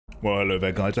Well, hello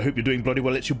there, guys. I hope you're doing bloody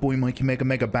well. It's your boy Mikey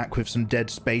Mega back with some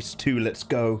Dead Space 2. Let's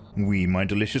go. We, my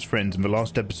delicious friends, in the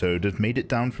last episode have made it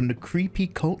down from the creepy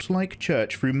cult-like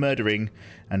church through murdering,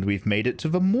 and we've made it to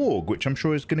the morgue, which I'm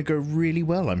sure is going to go really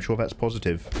well. I'm sure that's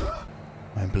positive.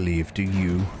 I believe. Do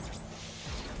you?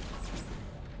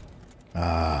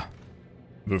 Ah,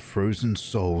 the frozen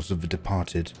souls of the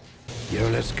departed. Yo,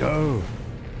 let's go.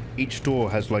 Each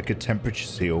door has like a temperature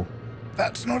seal.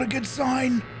 That's not a good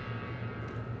sign.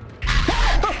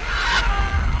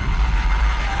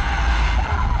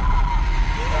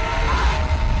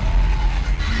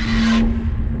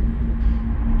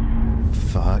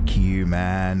 Fuck you,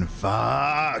 man.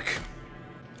 Fuck.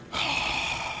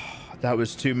 That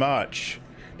was too much.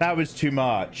 That was too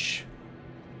much.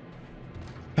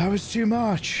 That was too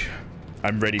much.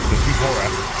 I'm ready for some horror.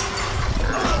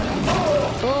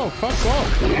 Oh, fuck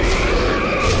off.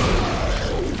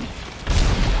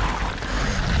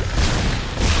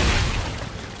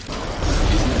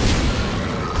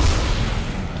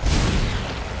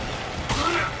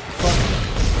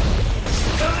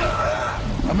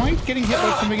 Am I getting hit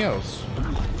by something else?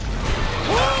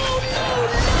 Oh,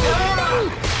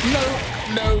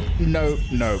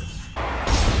 no.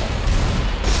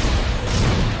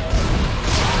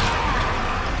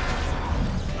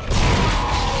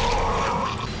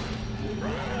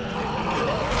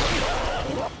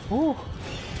 Ooh.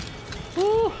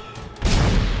 Ooh.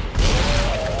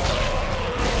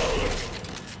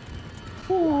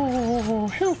 Ooh,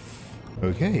 health.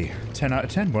 Okay, 10 out of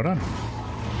 10, well done.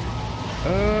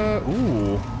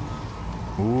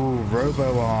 Ooh,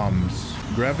 robo arms.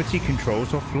 Gravity controls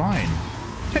offline.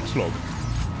 Text log.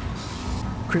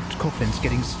 Crypt coffins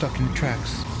getting stuck in the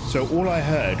tracks. So all I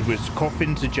heard was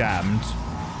coffins are jammed.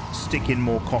 Stick in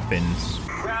more coffins.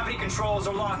 Gravity controls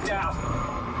are locked out.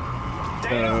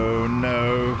 Oh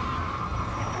no.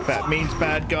 That means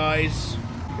bad guys.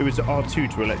 It was R2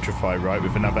 to electrify, right,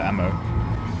 with another ammo.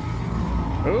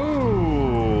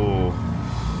 Oh.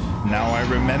 Now I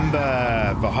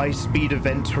remember the high-speed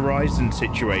event horizon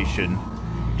situation.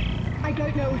 I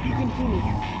don't know if you can hear me.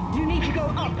 You need to go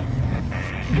up.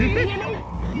 Do you hear me?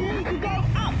 You need to go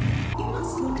up. You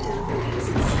must look down the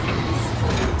exit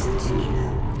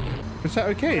sequence. Was that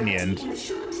okay in the end? The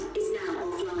shot is now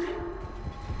offline.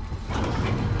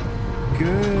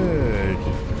 Good.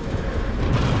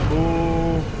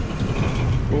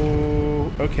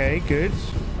 Oh, okay, good.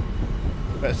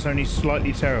 That's only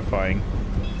slightly terrifying.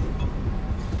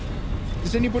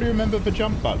 Does anybody remember the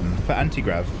jump button for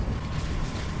anti-grav?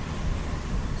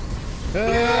 Oh!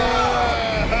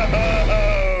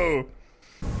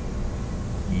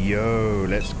 Yo,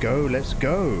 let's go, let's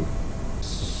go.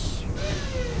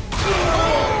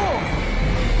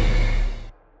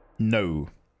 No.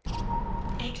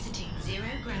 Exiting zero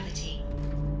gravity.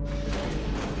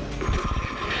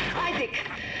 Isaac!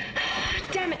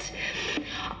 Damn it!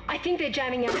 I think they're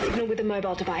jamming our signal with a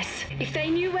mobile device. If they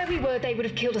knew where we were, they would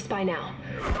have killed us by now.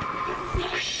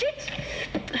 Oh, shit!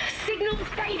 Signal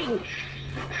fading!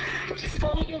 Just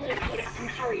follow your locator and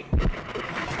hurry.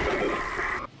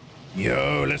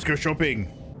 Yo, let's go shopping.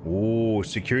 Oh,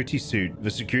 security suit. The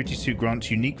security suit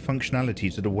grants unique functionality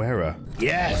to the wearer.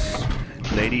 Yes!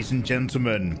 Ladies and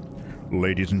gentlemen,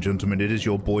 it is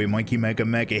your boy Mikey Mega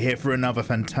here for another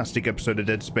fantastic episode of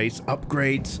Dead Space.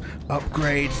 Upgrades.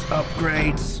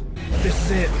 This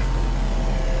is it.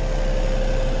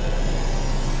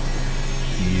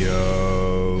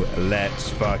 Yo, let's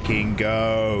fucking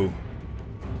go.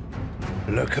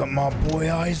 Look at my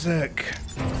boy Isaac.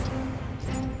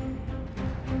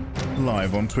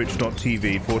 Live on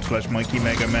twitch.tv/Mikey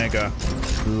Mega.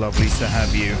 Lovely to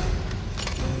have you.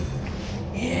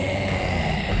 Yeah.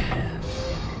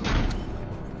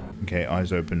 Okay,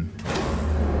 eyes open.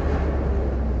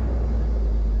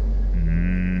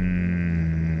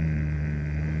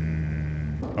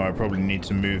 Oh, I probably need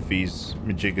to move these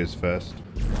majiggers first.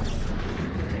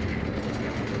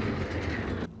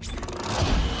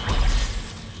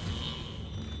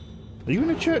 Are you in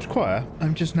a church choir?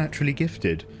 I'm just naturally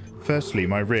gifted. Firstly,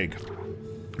 my rig.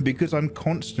 Because I'm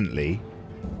constantly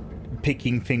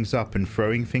picking things up and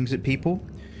throwing things at people,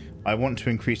 I want to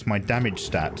increase my damage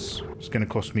stats. It's going to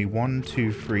cost me 1,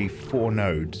 2, 3, 4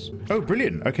 nodes. Oh,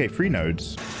 brilliant. Okay, 3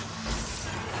 nodes.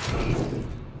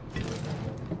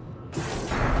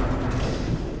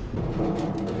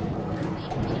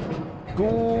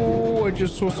 Oh, I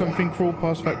just saw something crawl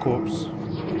past that corpse.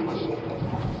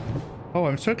 Oh,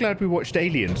 I'm so glad we watched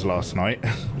Aliens last night.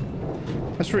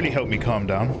 That's really helped me calm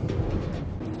down.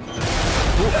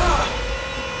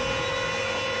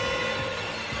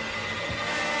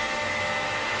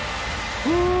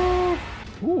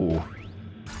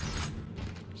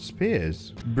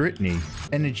 spears. Brittany.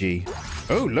 Energy.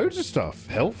 Oh, loads of stuff.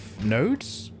 Health.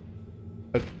 Nodes.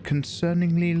 A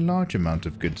concerningly large amount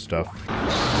of good stuff.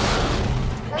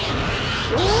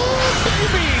 Oh,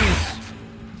 babies!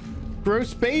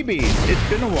 Gross babies. It's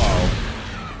been a while.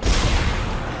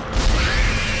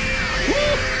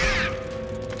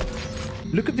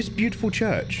 Woo! Look at this beautiful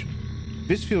church.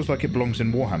 This feels like it belongs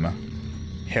in Warhammer.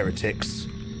 Heretics.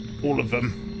 All of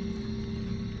them.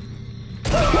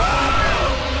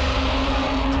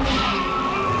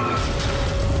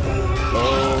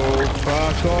 Oh,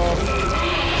 fuck off.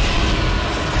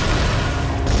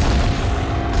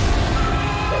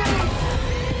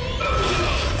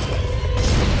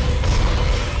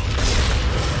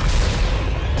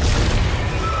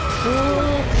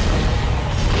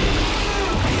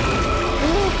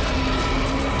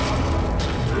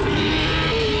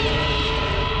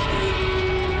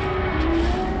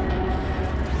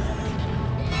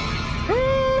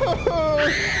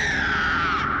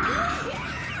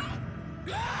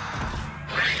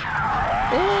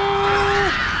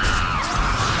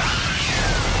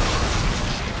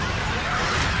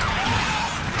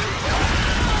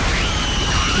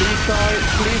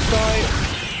 Please die.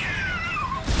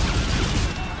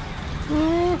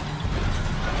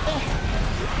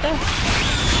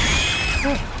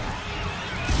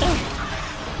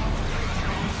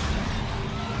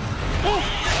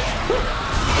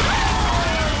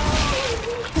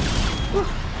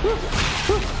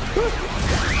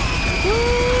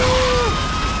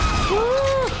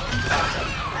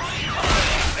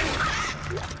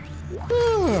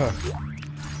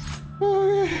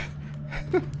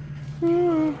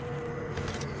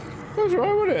 What's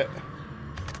wrong with it?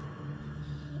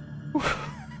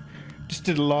 Just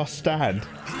did a last stand.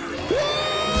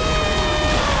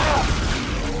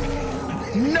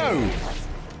 No!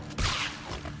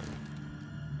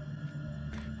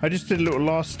 I just did a little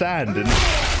last stand and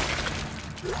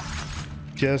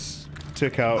just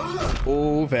took out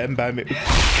all them bamboo.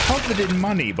 Covered in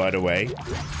money, by the way.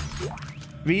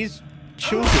 These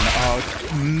children are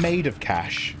made of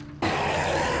cash.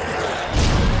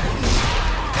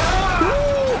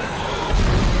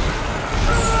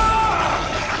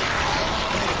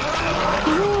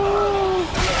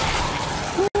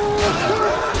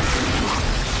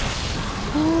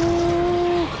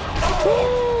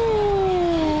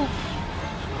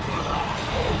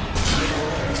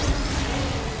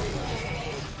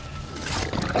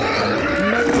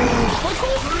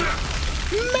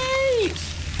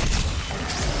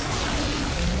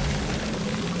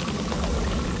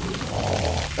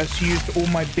 That's used all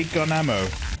my big gun ammo.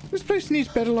 This place needs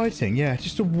better lighting. Yeah,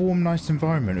 just a warm, nice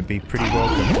environment would be pretty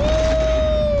welcome.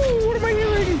 Woo! What am I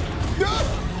hearing?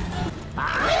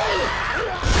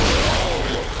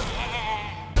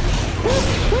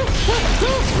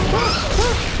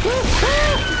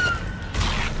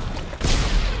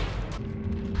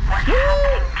 What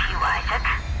happened to you, Isaac?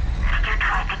 You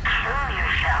tried to kill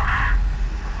yourself.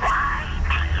 Why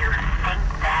do you think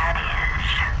that is?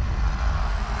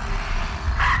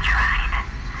 That's right.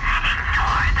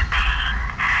 Ignore the pain.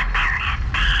 Bury it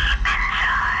deep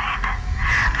inside.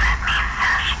 Let me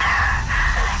fester.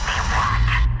 Let me what?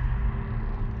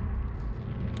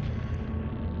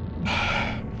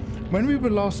 When we were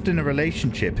last in a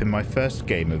relationship in my first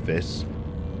game of this,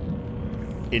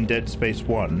 in Dead Space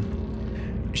 1,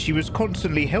 she was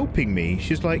constantly helping me.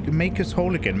 She's like, make us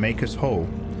whole again, make us whole.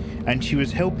 And she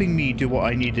was helping me do what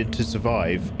I needed to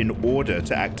survive in order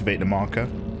to activate the marker.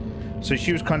 So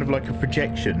she was kind of like a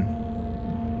projection,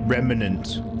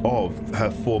 remnant of her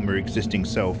former existing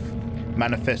self,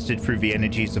 manifested through the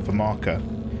energies of the marker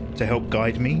to help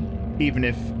guide me, even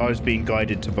if I was being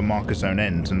guided to the marker's own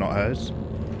end and not hers.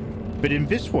 But in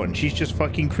this one, she's just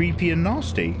fucking creepy and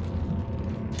nasty.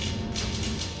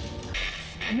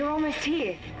 You're almost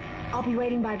here. I'll be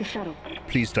waiting by the shuttle.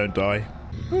 Please don't die.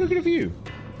 Oh, look at the view.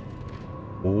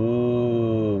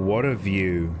 Oh, what a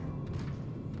view.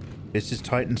 This is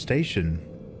Titan Station.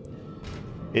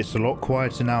 It's a lot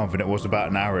quieter now than it was about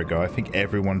an hour ago. I think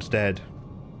everyone's dead.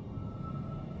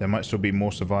 There might still be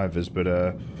more survivors, but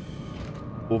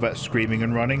all that screaming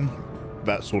and running,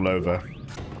 that's all over.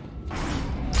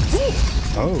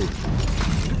 Oh.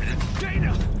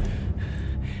 Dana!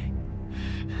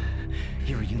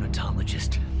 You're a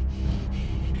unitologist.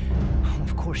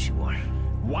 Of course you are.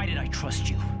 Why did I trust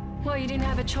you? Well, you didn't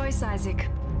have a choice, Isaac.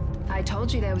 I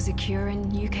told you there was a cure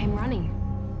and you came running.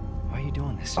 Why are you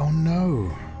doing this? Oh no.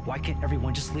 Why can't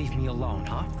everyone just leave me alone,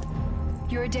 huh?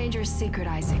 You're a dangerous secret,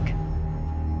 Isaac.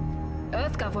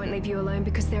 EarthGov won't leave you alone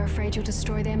because they're afraid you'll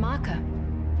destroy their marker.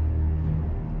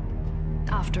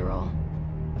 After all,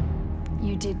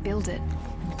 you did build it.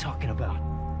 you talking about?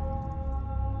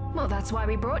 Well, that's why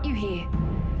we brought you here.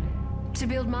 To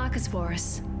build markers for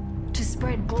us. To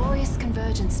spread glorious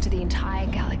convergence to the entire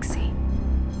galaxy.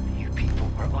 You people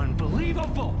are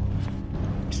unbelievable!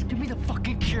 Just give me the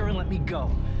fucking cure and let me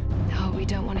go. Oh, we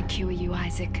don't want to cure you,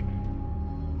 Isaac.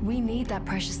 We need that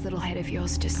precious little head of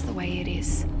yours just the way it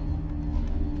is.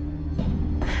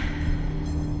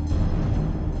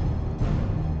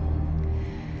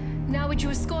 Now would you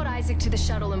escort Isaac to the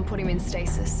shuttle and put him in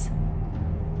stasis?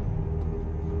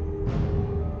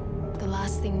 The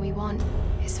last thing we want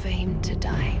is for him to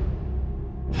die.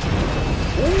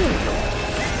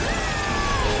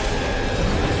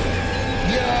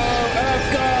 Yo, Earth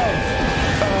Gov!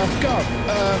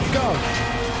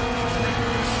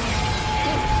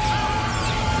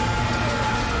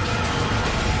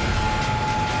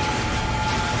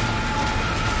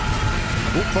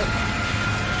 Oh, fuck.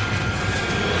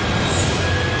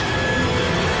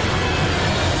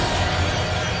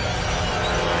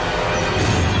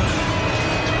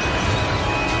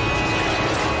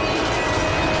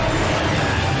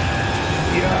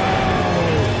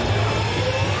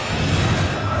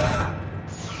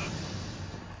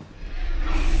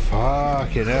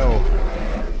 Fucking hell.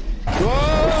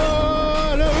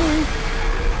 Whoa, no.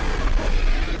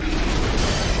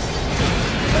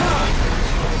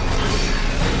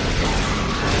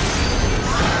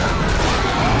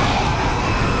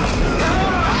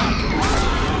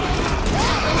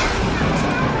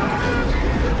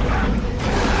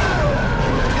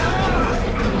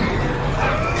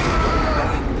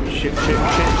 Shit.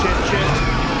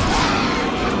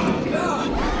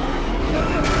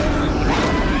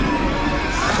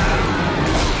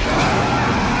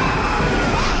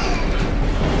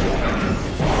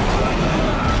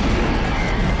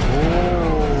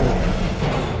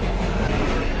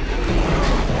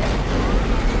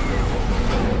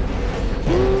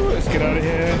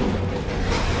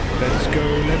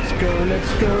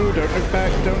 Let's go. Don't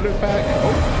look back.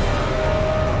 Oh.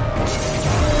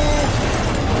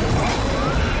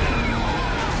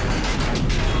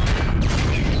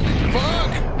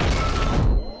 Fuck!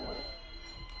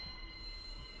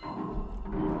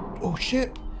 Oh shit.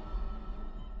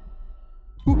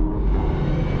 Ooh.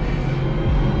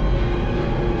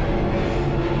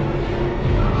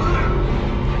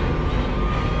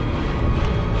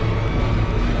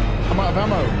 I'm out of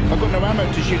ammo. I've got no ammo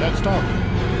to shoot that stuff.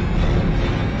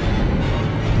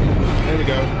 There we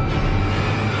go.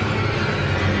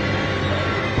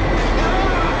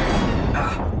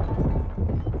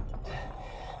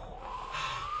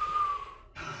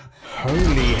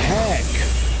 Holy heck.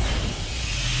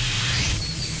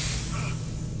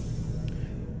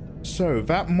 So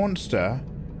that monster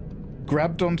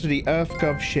grabbed onto the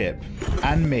EarthGov ship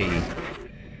and me.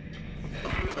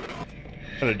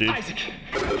 Hello, dude.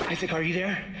 Isaac, are you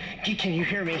there? Can you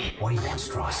hear me? What do you want,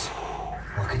 Strauss?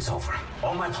 Look, it's over.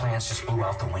 All my plans just blew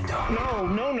out the window.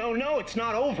 No, it's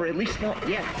not over. At least not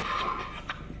yet.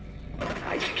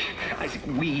 Isaac,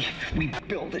 we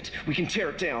build it. We can tear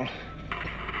it down.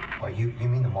 What, you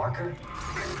mean the marker?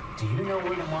 Do you know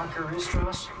where the marker is,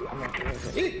 Strauss?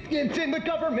 It's in the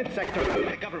government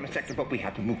sector. But we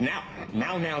have to move now.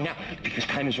 Now. Because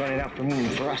time is running out for me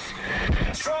and for us.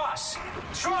 Strauss,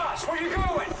 where are you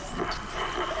going?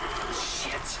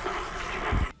 Shit.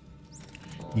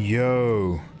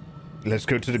 Yo, let's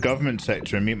go to the government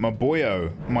sector and meet my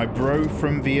boyo, my bro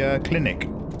from the clinic.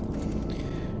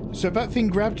 So that thing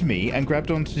grabbed me and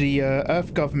grabbed onto the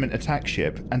Earth government attack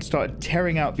ship and started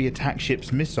tearing out the attack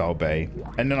ship's missile bay.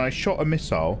 And then I shot a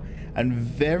missile, and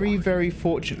very, very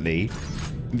fortunately,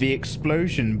 the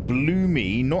explosion blew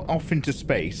me not off into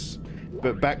space,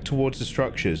 but back towards the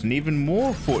structures. And even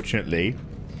more fortunately,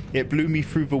 it blew me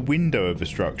through the window of the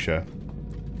structure.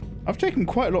 I've taken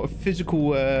quite a lot of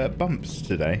physical bumps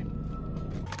today.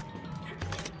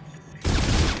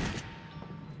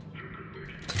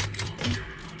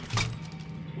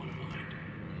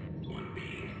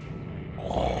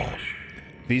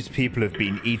 These people have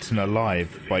been eaten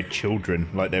alive by children,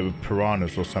 like they were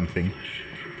piranhas or something.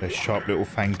 Their sharp little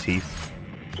fang teeth.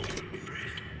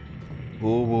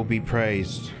 All will be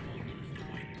praised.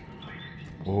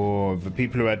 Oh, the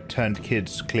people who had turned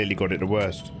kids clearly got it the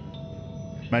worst.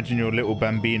 Imagine your little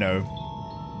bambino,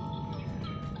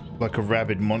 like a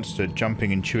rabid monster,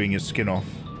 jumping and chewing your skin off.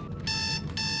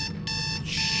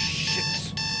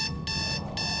 Shit.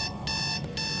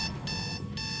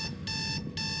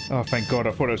 Oh, thank God.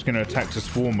 I thought I was going to attack the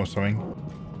swarm or something.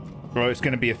 Or it's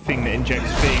going to be a thing that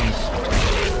injects things.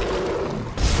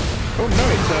 Oh, no,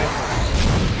 it's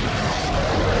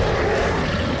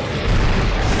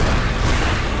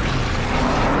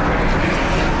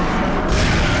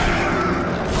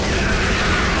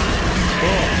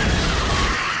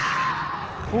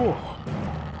Oh.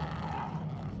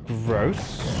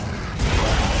 Gross.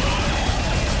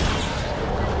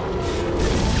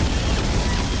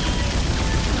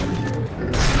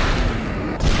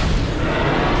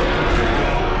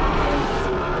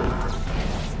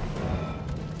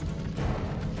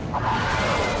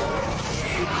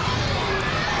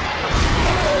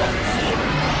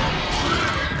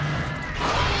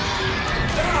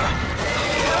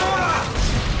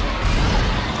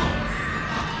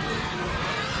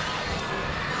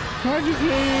 Can I just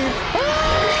leave?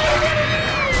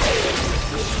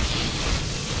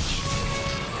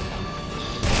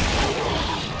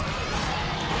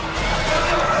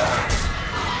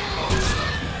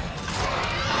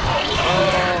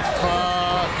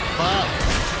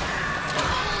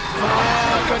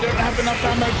 Fuck, I don't have enough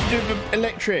ammo to do the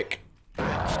electric.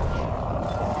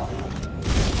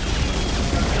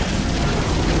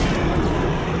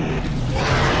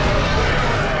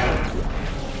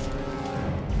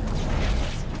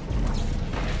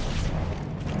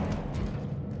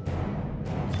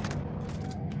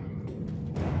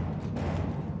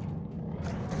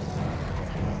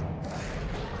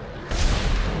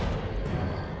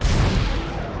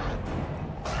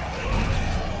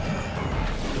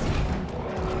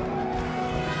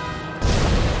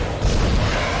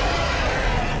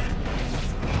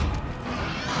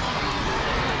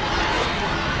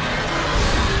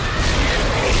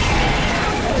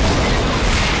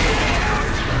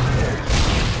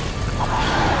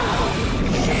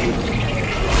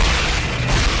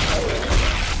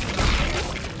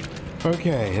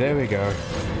 Okay, there we go.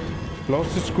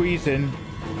 Lots of squeezing.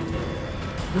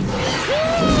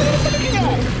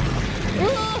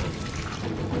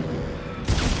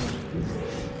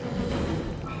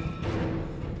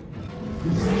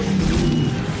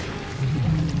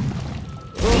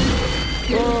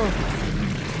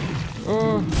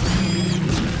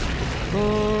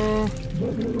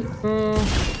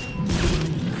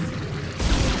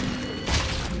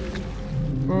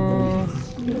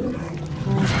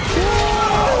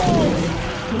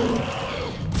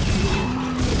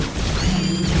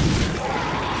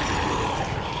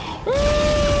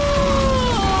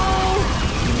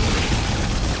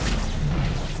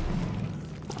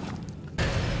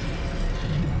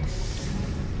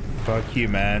 Fuck you,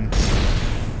 man.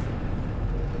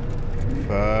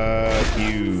 Fuck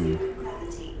you.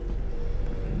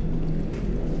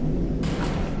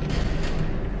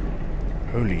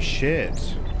 Holy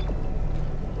shit.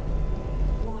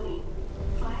 Warning.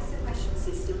 Fire suppression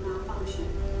system malfunction.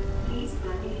 Please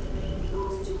manually deplete the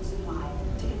oxygen supply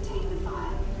to contain the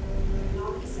fire.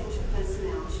 Non-essential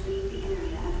personnel should leave the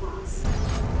area at once.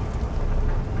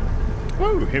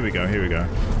 Oh, here we go, here we go.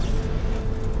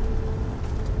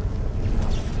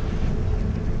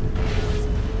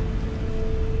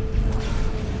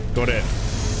 Got it.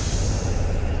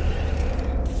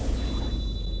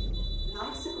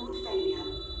 Life support failure.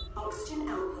 Oxygen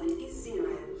output is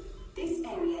 0. This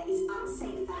area is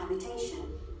unsafe for habitation.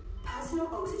 Personal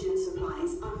oxygen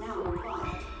supplies are now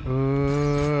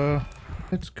required.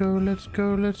 Let's go, let's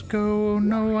go, let's go. Oh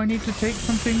no, I need to take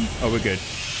something. Oh, we're good.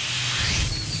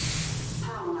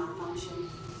 Power malfunction.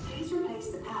 Please replace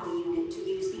the power unit to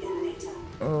use the elevator.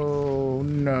 Oh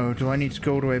no, do I need to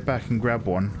go all the way back and grab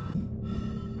one?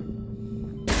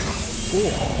 Oh.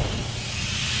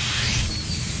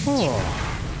 Oh.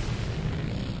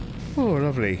 Oh,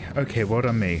 lovely. Okay, well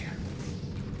done me.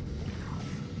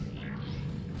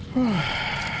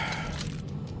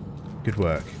 Good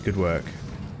work, good work.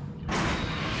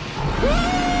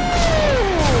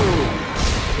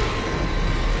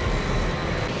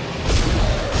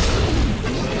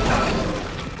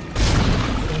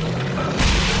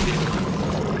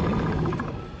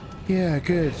 Yeah,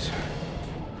 good.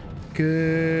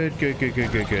 Good, good, good,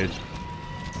 good, good, good.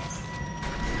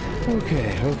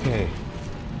 Okay, okay.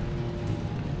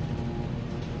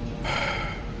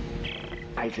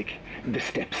 Isaac, the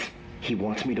steps. He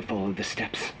wants me to follow the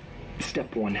steps.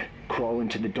 Step 1, crawl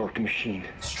into the dark machine.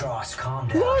 Strauss, calm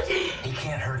down. What? He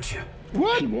can't hurt you.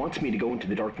 What? He wants me to go into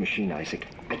the dark machine, Isaac.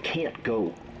 I can't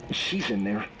go. She's in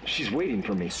there. She's waiting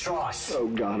for me. Strauss. Oh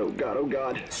God, oh God, oh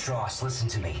God. Strauss, listen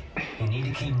to me. You need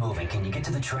to keep moving. Can you get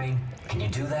to the train? Can you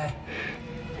do that?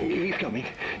 He's coming.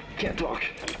 Can't talk.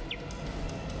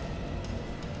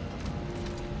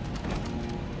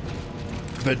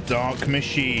 The dark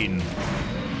machine.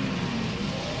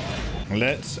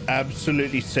 Let's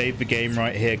absolutely save the game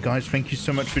right here. Guys, thank you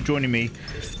so much for joining me.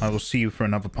 I will see you for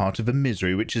another part of the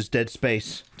misery, which is Dead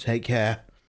Space. Take care.